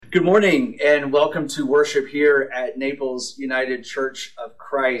Good morning and welcome to worship here at Naples United Church of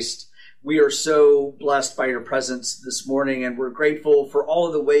Christ. We are so blessed by your presence this morning, and we're grateful for all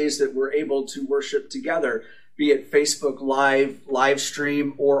of the ways that we're able to worship together, be it Facebook live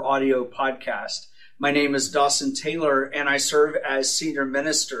stream, or audio podcast. My name is Dawson Taylor, and I serve as senior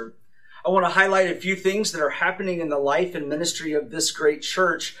minister. I want to highlight a few things that are happening in the life and ministry of this great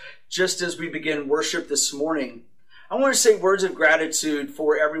church just as we begin worship this morning. I want to say words of gratitude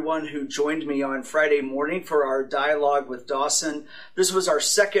for everyone who joined me on Friday morning for our dialogue with Dawson. This was our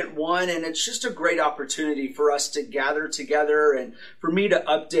second one, and it's just a great opportunity for us to gather together and for me to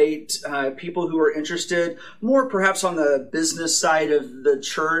update people who are interested more perhaps on the business side of the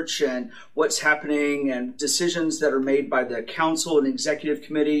church and what's happening and decisions that are made by the council and executive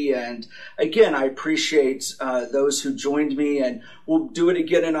committee. And again, I appreciate those who joined me, and we'll do it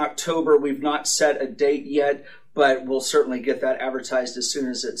again in October. We've not set a date yet, but we'll certainly get that advertised as soon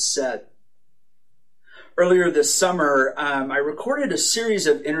as it's set. Earlier this summer, I recorded a series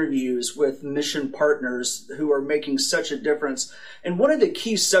of interviews with mission partners who are making such a difference. And one of the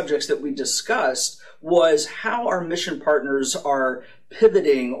key subjects that we discussed was how our mission partners are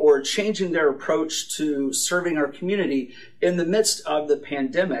pivoting or changing their approach to serving our community in the midst of the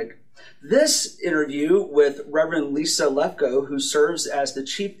pandemic. This interview with Reverend Lisa Lefko, who serves as the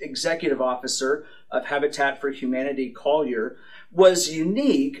Chief Executive Officer of Habitat for Humanity Collier, was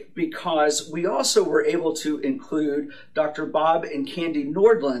unique because we also were able to include Dr. Bob and Candy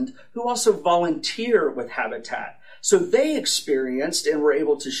Nordland, who also volunteer with Habitat. So they experienced and were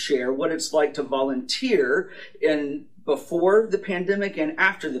able to share what it's like to volunteer in before the pandemic and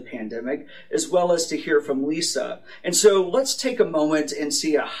after the pandemic, as well as to hear from Lisa. And so let's take a moment and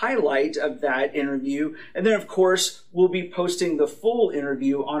see a highlight of that interview. And then, of course, we'll be posting the full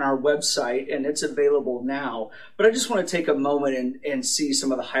interview on our website, and it's available now. But I just want to take a moment and see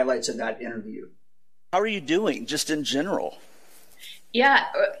some of the highlights of that interview. How are you doing, just in general? Yeah,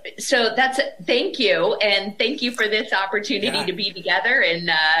 so thank you, and thank you for this opportunity to be together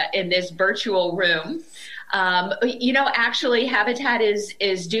in this virtual room. Actually, Habitat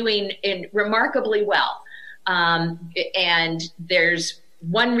is doing remarkably well, and there's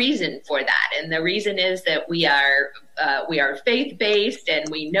one reason for that, and the reason is that we are faith-based, and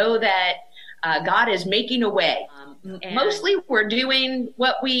we know that God is making a way. Mostly, we're doing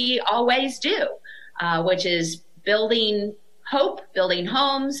what we always do, which is building hope, building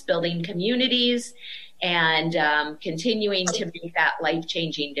homes, building communities, and continuing to make that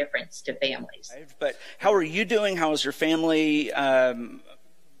life-changing difference to families. But how are you doing? How is your family?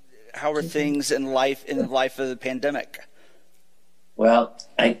 How are things in life of the pandemic? Well,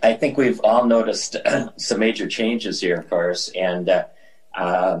 I think we've all noticed some major changes here, of course, and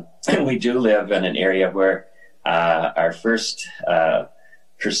we do live in an area where our first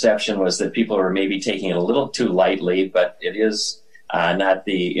perception was that people were maybe taking it a little too lightly, but it is not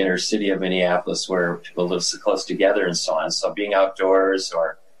the inner city of Minneapolis where people live so close together and so on. So being outdoors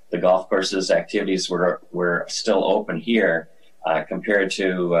or the golf courses, activities were still open here compared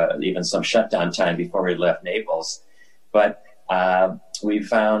to even some shutdown time before we left Naples. But we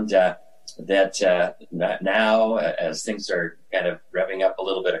found that now, as things are kind of revving up a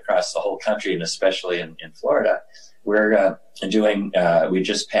little bit across the whole country, and especially in Florida, we're we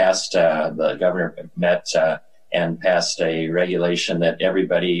just passed, the governor met and passed a regulation that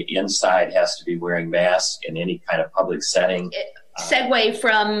everybody inside has to be wearing masks in any kind of public setting. Segue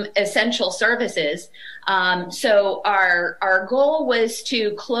from essential services. So our goal was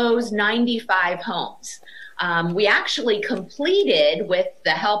to close 95 homes. We actually completed, with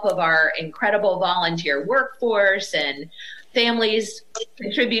the help of our incredible volunteer workforce and families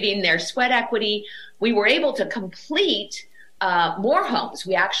contributing their sweat equity, we were able to complete more homes.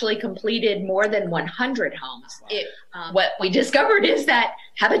 We actually completed more than 100 homes. What we discovered is that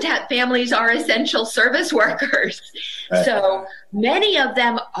Habitat families are essential service workers. So many of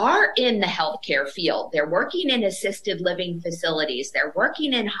them are in the healthcare field. They're working in assisted living facilities. They're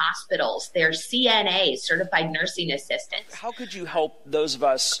working in hospitals. They're CNAs, certified nursing assistants. How could you help those of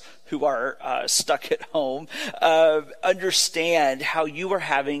us who are stuck at home understand how you are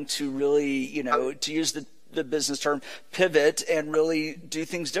having to really, to use the business term, pivot and really do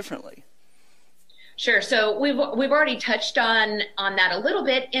things differently? Sure. So we've already touched on that a little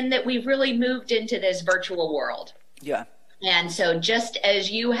bit, in that we've really moved into this virtual world. Yeah. And so just as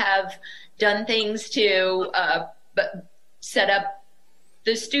you have done things to set up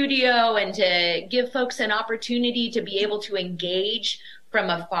the studio and to give folks an opportunity to be able to engage from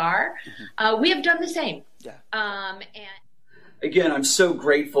afar, we have done the same. Yeah. Again, I'm so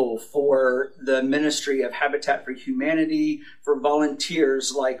grateful for the ministry of Habitat for Humanity, for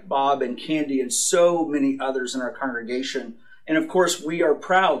volunteers like Bob and Candy and so many others in our congregation. And of course, we are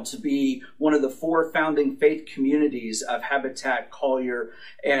proud to be one of the 4 founding faith communities of Habitat Collier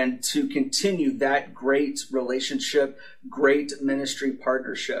and to continue that great relationship, great ministry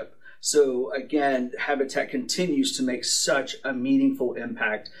partnership. So again, Habitat continues to make such a meaningful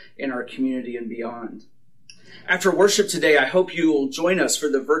impact in our community and beyond. After worship today, I hope you will join us for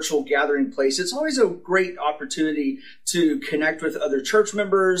the virtual gathering place. It's always a great opportunity to connect with other church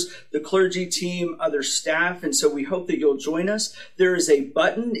members, the clergy team, other staff, and so we hope that you'll join us. There is a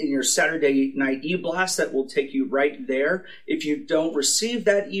button in your Saturday night e-blast that will take you right there. If you don't receive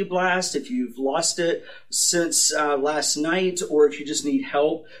that e-blast, if you've lost it since last night, or if you just need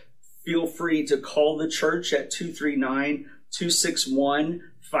help, feel free to call the church at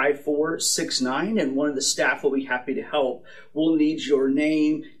 239-261-5469, and one of the staff will be happy to help. We'll need your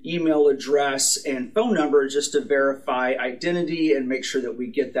name, email address, and phone number just to verify identity and make sure that we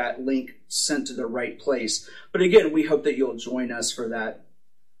get that link sent to the right place. But again, we hope that you'll join us for that.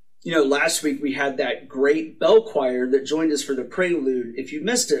 You know, last week we had that great bell choir that joined us for the prelude. If you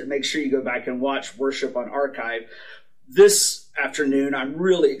missed it, make sure you go back and watch worship on archive. This afternoon, I'm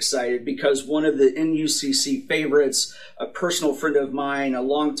really excited because one of the NUCC favorites, a personal friend of mine, a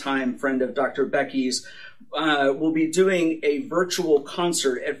longtime friend of Dr. Becky's, will be doing a virtual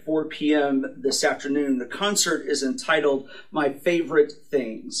concert at 4 p.m. this afternoon. The concert is entitled My Favorite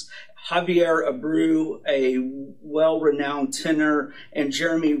Things. Javier Abreu, a well-renowned tenor, and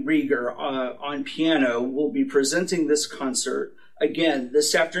Jeremy Rieger on piano will be presenting this concert again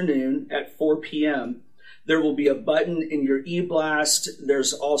this afternoon at 4 p.m. There will be a button in your e-blast.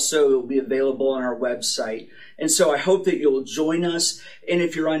 There's also, it will be available on our website. And so I hope that you'll join us. And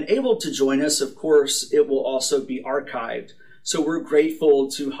if you're unable to join us, of course, it will also be archived. So we're grateful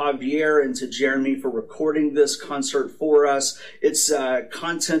to Javier and to Jeremy for recording this concert for us. It's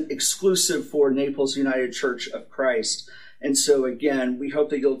content exclusive for Naples United Church of Christ. And so again, we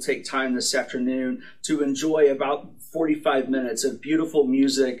hope that you'll take time this afternoon to enjoy about 45 minutes of beautiful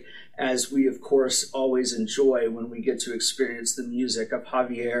music, as we, of course, always enjoy when we get to experience the music of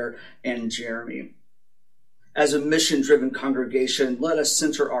Javier and Jeremy. As a mission-driven congregation, let us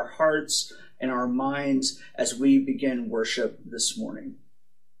center our hearts and our minds as we begin worship this morning.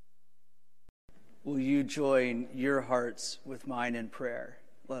 Will you join your hearts with mine in prayer?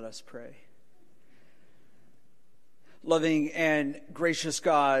 Let us pray. Loving and gracious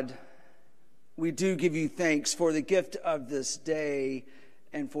God, we do give you thanks for the gift of this day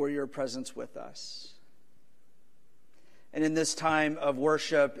and for your presence with us. And in this time of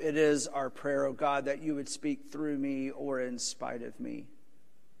worship, it is our prayer, O God, that you would speak through me or in spite of me.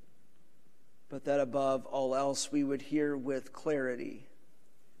 But that above all else, we would hear with clarity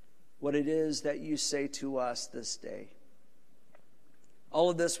what it is that you say to us this day. All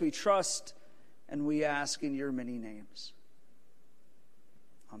of this we trust and we ask in your many names.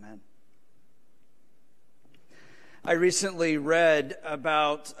 Amen. I recently read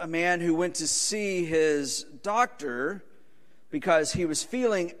about a man who went to see his doctor because he was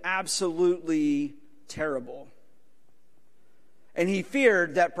feeling absolutely terrible. And he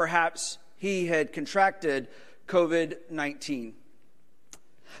feared that perhaps he had contracted COVID-19.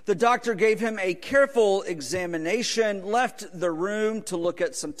 The doctor gave him a careful examination, left the room to look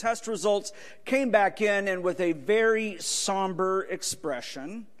at some test results, came back in, and with a very somber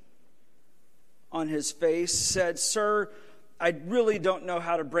expression on his face said, "Sir, I really don't know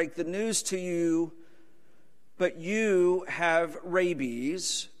how to break the news to you, but you have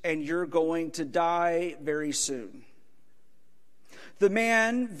rabies and you're going to die very soon." The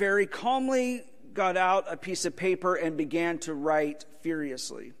man very calmly got out a piece of paper and began to write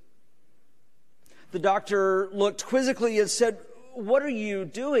furiously. The doctor looked quizzically and said, "What are you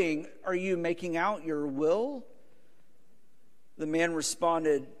doing? Are you making out your will?" The man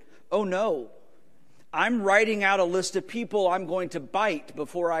responded, "Oh no, I'm writing out a list of people I'm going to bite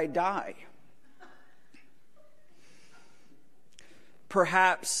before I die."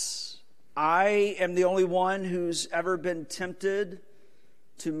 Perhaps I am the only one who's ever been tempted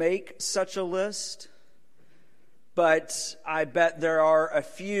to make such a list, but I bet there are a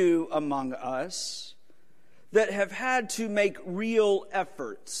few among us that have had to make real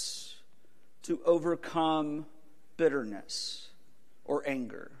efforts to overcome bitterness or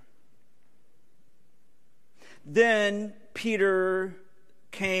anger. Then Peter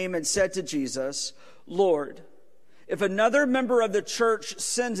came and said to Jesus, "Lord, if another member of the church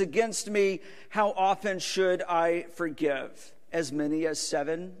sins against me, how often should I forgive? As many as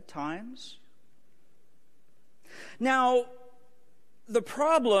 7 times?" Now, The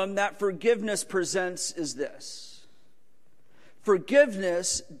problem that forgiveness presents is this.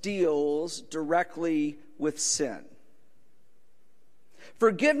 Forgiveness deals directly with sin.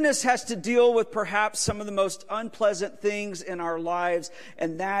 Forgiveness has to deal with perhaps some of the most unpleasant things in our lives,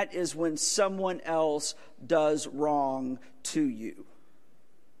 and that is when someone else does wrong to you.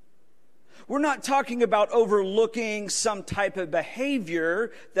 We're not talking about overlooking some type of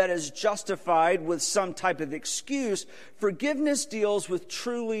behavior that is justified with some type of excuse. Forgiveness deals with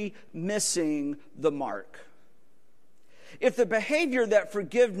truly missing the mark. If the behavior that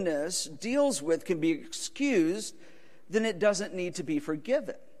forgiveness deals with can be excused, then it doesn't need to be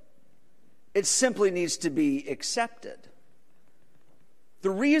forgiven. It simply needs to be accepted.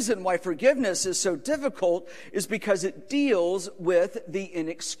 The reason why forgiveness is so difficult is because it deals with the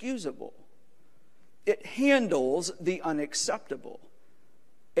inexcusable. It handles the unacceptable.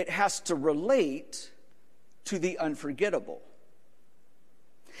 It has to relate to the unforgettable.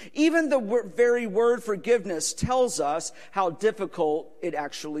 Even the very word forgiveness tells us how difficult it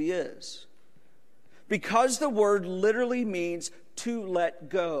actually is. Because the word literally means to let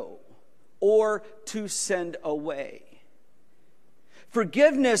go or to send away.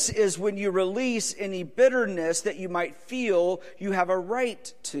 Forgiveness is when you release any bitterness that you might feel you have a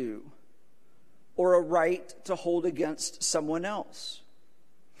right to, or a right to hold against someone else.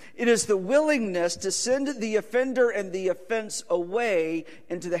 It is the willingness to send the offender and the offense away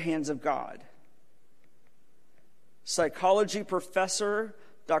into the hands of God. Psychology professor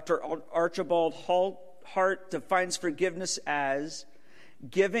Dr. Archibald Hart defines forgiveness as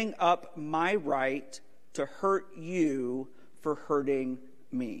giving up my right to hurt you for hurting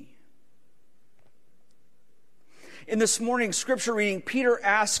me. In this morning's scripture reading, Peter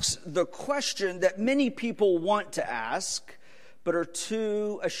asks the question that many people want to ask, but are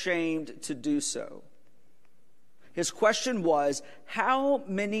too ashamed to do so. His question was, how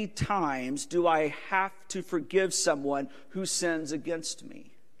many times do I have to forgive someone who sins against me?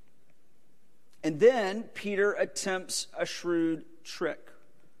 And then Peter attempts a shrewd trick.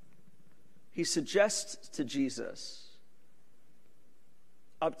 He suggests to Jesus,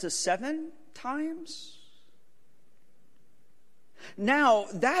 up to 7 times? Now,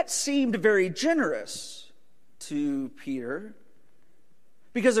 that seemed very generous to Peter,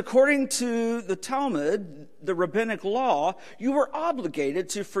 because according to the Talmud, the rabbinic law, you were obligated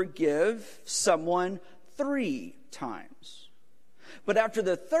to forgive someone 3 times. But after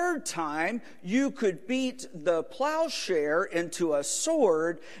the 3rd time, you could beat the plowshare into a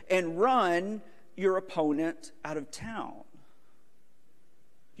sword and run your opponent out of town.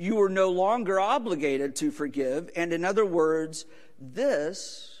 You were no longer obligated to forgive, and in other words,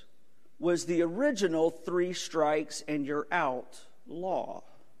 this was the original 3 strikes and you're out law.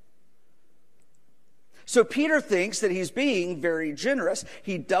 So Peter thinks that he's being very generous.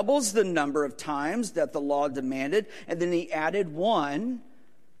 He doubles the number of times that the law demanded, and then he added 1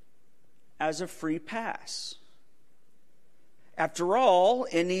 as a free pass. After all,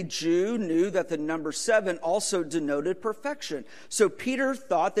 any Jew knew that the number 7 also denoted perfection. So Peter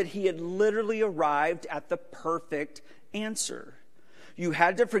thought that he had literally arrived at the perfect answer. You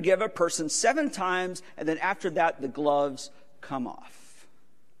had to forgive a person 7 times, and then after that, the gloves come off.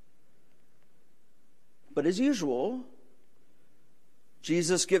 But as usual,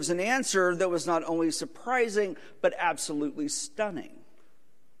 Jesus gives an answer that was not only surprising, but absolutely stunning.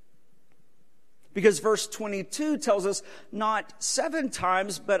 Because verse 22 tells us, not 7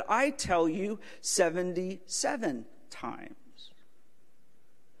 times, but I tell you 77 times.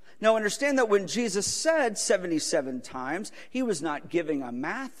 Now understand that when Jesus said 77 times, he was not giving a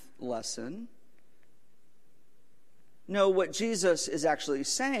math lesson. No, what Jesus is actually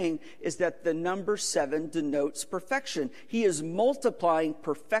saying is that the number 7 denotes perfection. He is multiplying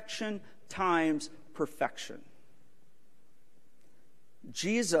perfection times perfection.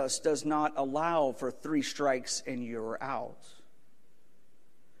 Jesus does not allow for 3 strikes and you're out.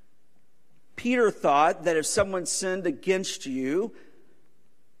 Peter thought that if someone sinned against you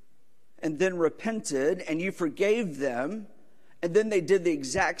and then repented and you forgave them, and then they did the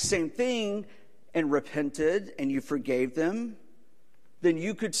exact same thing and repented and you forgave them, then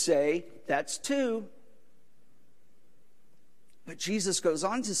you could say, that's 2. But Jesus goes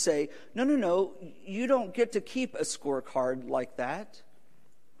on to say, no, you don't get to keep a scorecard like that.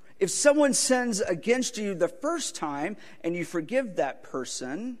 If someone sins against you the first time and you forgive that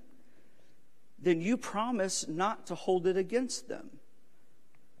person, then you promise not to hold it against them.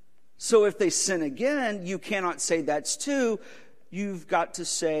 So if they sin again, you cannot say that's 2. You've got to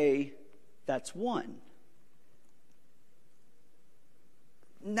say that's 1.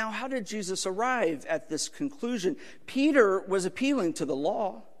 Now, how did Jesus arrive at this conclusion? Peter was appealing to the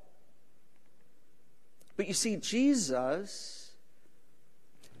law. But you see, Jesus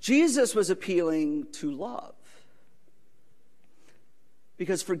was appealing to love.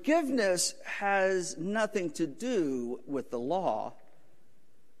 Because forgiveness has nothing to do with the law.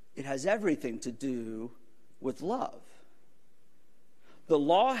 It has everything to do with love. The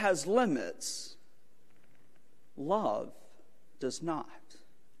law has limits. Love does not.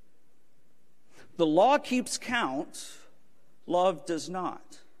 The law keeps count. Love does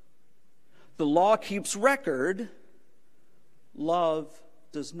not. The law keeps record. Love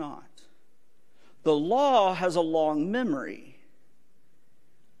does not. The law has a long memory.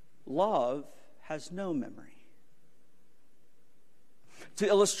 Love has no memory. To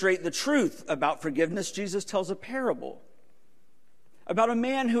illustrate the truth about forgiveness, Jesus tells a parable about a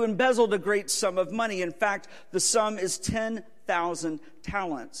man who embezzled a great sum of money. In fact, the sum is 10,000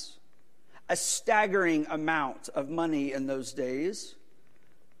 talents, a staggering amount of money in those days.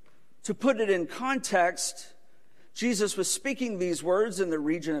 To put it in context, Jesus was speaking these words in the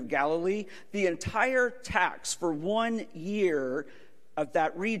region of Galilee. The entire tax for 1 year of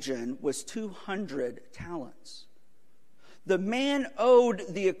that region was 200 talents. The man owed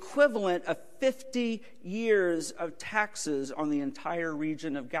the equivalent of 50 years of taxes on the entire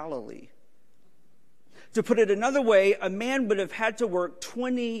region of Galilee. To put it another way, a man would have had to work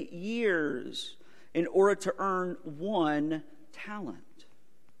 20 years in order to earn 1 talent.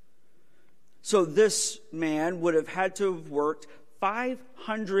 So this man would have had to have worked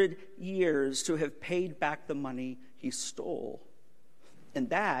 500 years to have paid back the money he stole. And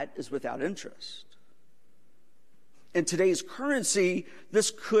that is without interest. In today's currency, this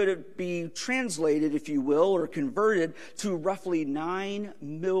could be translated, if you will, or converted to roughly $9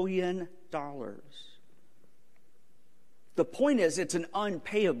 million. The point is, it's an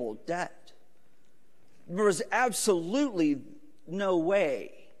unpayable debt. There was absolutely no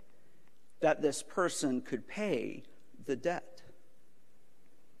way that this person could pay the debt.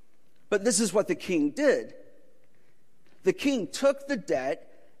 But this is what the king did. The king took the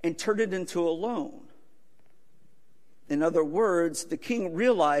debt and turned it into a loan. In other words, the king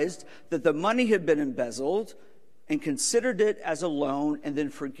realized that the money had been embezzled and considered it as a loan and then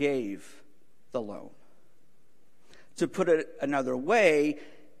forgave the loan. To put it another way,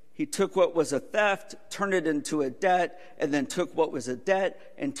 he took what was a theft, turned it into a debt, and then took what was a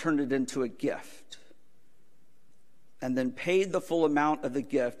debt and turned it into a gift. And then paid the full amount of the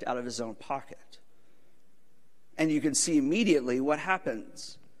gift out of his own pocket. And you can see immediately what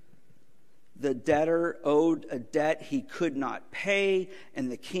happens. The debtor owed a debt he could not pay,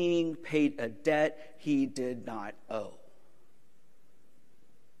 and the king paid a debt he did not owe.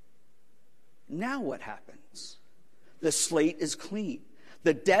 Now what happens? The slate is clean.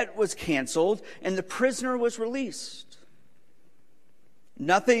 The debt was canceled, and the prisoner was released.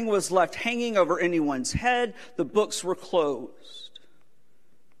 Nothing was left hanging over anyone's head. The books were closed.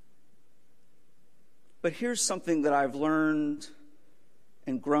 But here's something that I've learned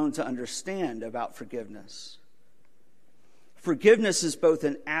and grown to understand about forgiveness. Forgiveness is both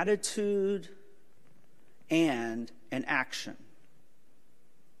an attitude and an action.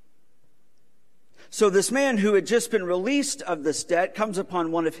 So this man who had just been released of this debt comes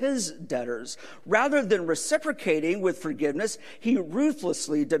upon one of his debtors. Rather than reciprocating with forgiveness, he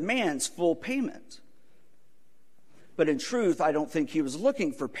ruthlessly demands full payment. But in truth, I don't think he was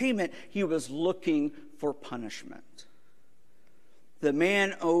looking for payment. He was looking for punishment. The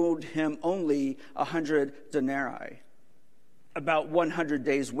man owed him only 100 denarii, about 100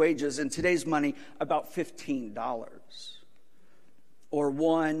 days' wages. In today's money, about $15, or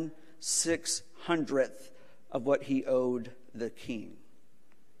 1/600th of what he owed the king.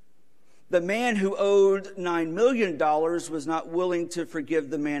 The man who owed $9 million was not willing to forgive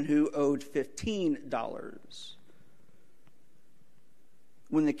the man who owed $15.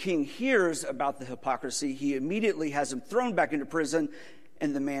 When the king hears about the hypocrisy, he immediately has him thrown back into prison,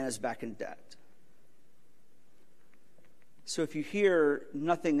 and the man is back in debt. So if you hear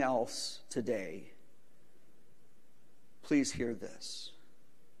nothing else today, please hear this.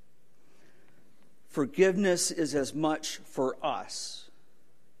 Forgiveness is as much for us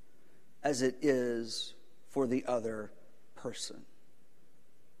as it is for the other person.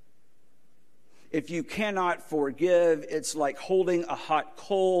 If you cannot forgive, it's like holding a hot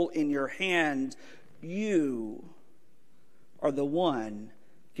coal in your hand. You are the one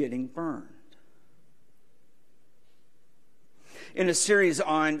getting burned. In a series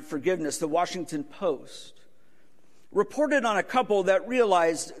on forgiveness, the Washington Post reported on a couple that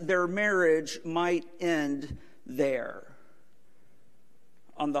realized their marriage might end there.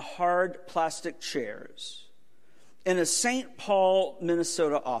 on the hard plastic chairs in a St. Paul,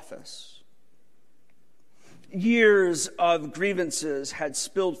 Minnesota office. Years of grievances had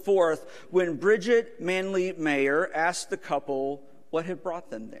spilled forth when Bridget Manley Mayer asked the couple what had brought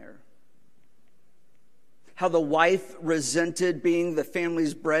them there. How the wife resented being the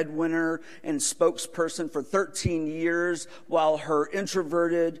family's breadwinner and spokesperson for 13 years while her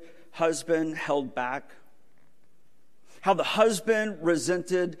introverted husband held back. How the husband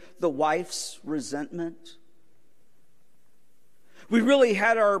resented the wife's resentment. We really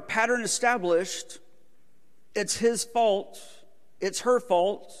had our pattern established. It's his fault. It's her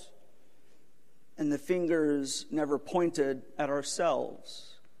fault. And the fingers never pointed at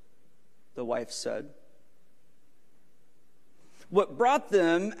ourselves, the wife said. What brought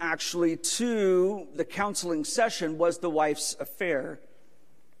them actually to the counseling session was the wife's affair.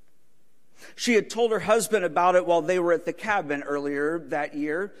 She had told her husband about it while they were at the cabin earlier that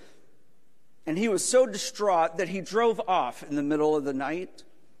year, and he was so distraught that he drove off in the middle of the night,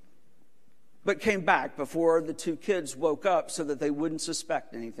 but came back before the two kids woke up so that they wouldn't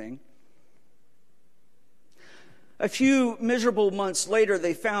suspect anything. A few miserable months later,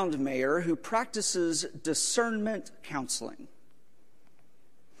 they found Mayer, who practices discernment counseling,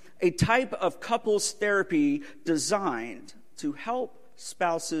 a type of couples therapy designed to help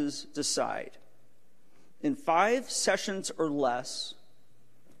spouses decide in 5 sessions or less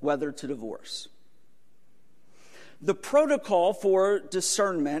whether to divorce. The protocol for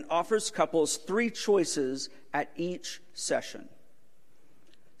discernment offers couples 3 choices at each session.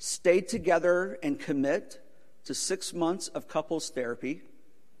 Stay together and commit to 6 months of couples therapy.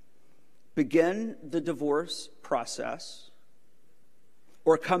 Begin the divorce process.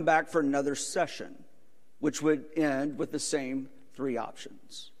 Or come back for another session, which would end with the same 3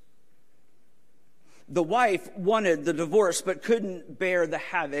 options. The wife wanted the divorce but couldn't bear the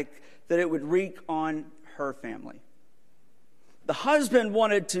havoc that it would wreak on her family. The husband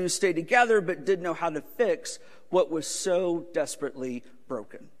wanted to stay together but didn't know how to fix what was so desperately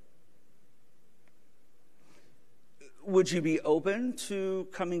broken. Would you be open to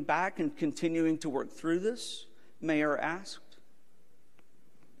coming back and continuing to work through this? Mayer asked.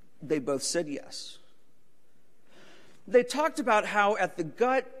 They both said yes. They talked about how at the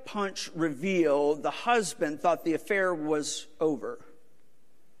gut punch reveal, the husband thought the affair was over.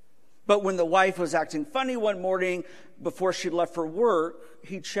 But when the wife was acting funny one morning before she left for work,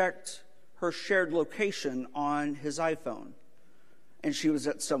 he checked her shared location on his iPhone, and she was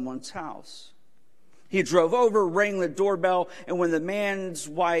at someone's house. He drove over, rang the doorbell, and when the man's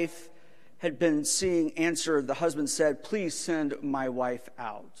wife had been seeing answer, the husband said, "Please send my wife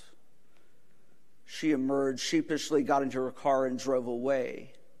out." She emerged sheepishly, got into her car, and drove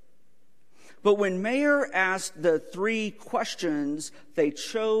away. But when Mayer asked the 3 questions, they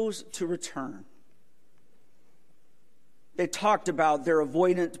chose to return. They talked about their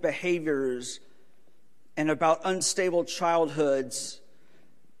avoidant behaviors and about unstable childhoods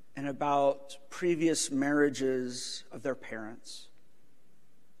and about previous marriages of their parents.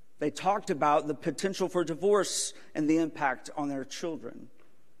 They talked about the potential for divorce and the impact on their children.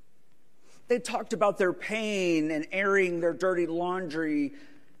 They talked about their pain and airing their dirty laundry.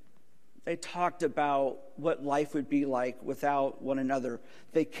 They talked about what life would be like without one another.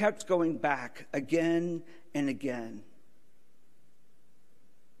 They kept going back again and again.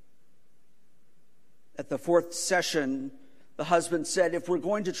 At the 4th session, the husband said, "If we're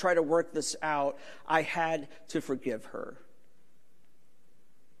going to try to work this out, I had to forgive her."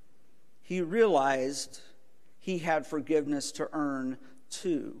 He realized he had forgiveness to earn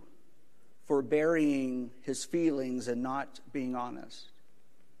too, for burying his feelings and not being honest.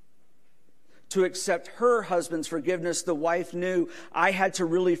 To accept her husband's forgiveness, the wife knew, I had to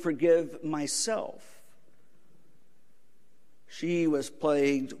really forgive myself. She was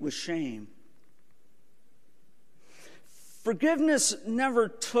plagued with shame. Forgiveness never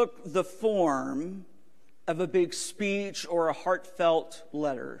took the form of a big speech or a heartfelt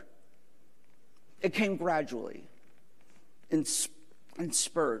letter. It came gradually, in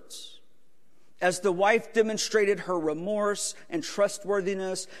spurts, as the wife demonstrated her remorse and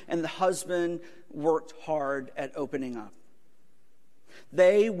trustworthiness, and the husband worked hard at opening up.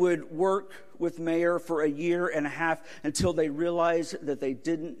 They would work with Mayer for 1.5 years until they realized that they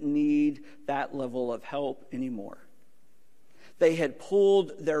didn't need that level of help anymore. They had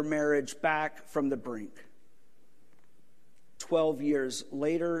pulled their marriage back from the brink. 12 years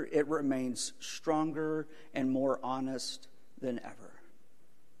later, it remains stronger and more honest than ever.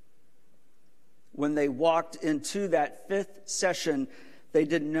 When they walked into that 5th session, they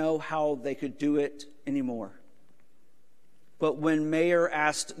didn't know how they could do it anymore. But when Mayer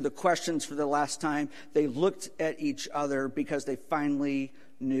asked the questions for the last time, they looked at each other because they finally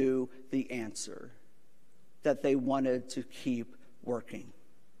knew the answer, that they wanted to keep working.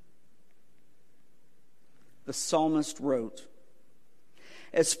 The psalmist wrote,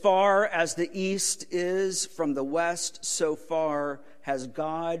 "As far as the east is from the west, so far has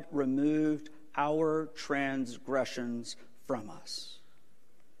God removed our transgressions from us."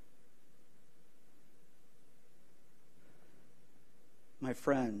 My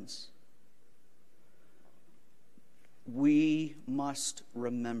friends, we must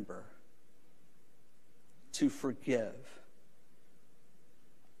remember to forgive,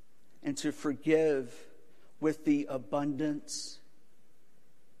 and to forgive with the abundance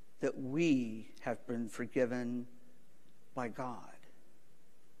that we have been forgiven by God.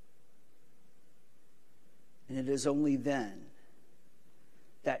 And it is only then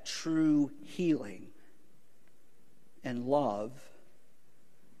that true healing and love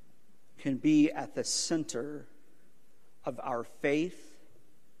can be at the center of our faith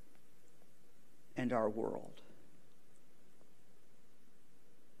and our world.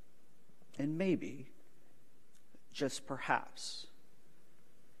 And maybe, just perhaps,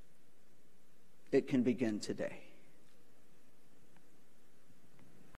 it can begin today.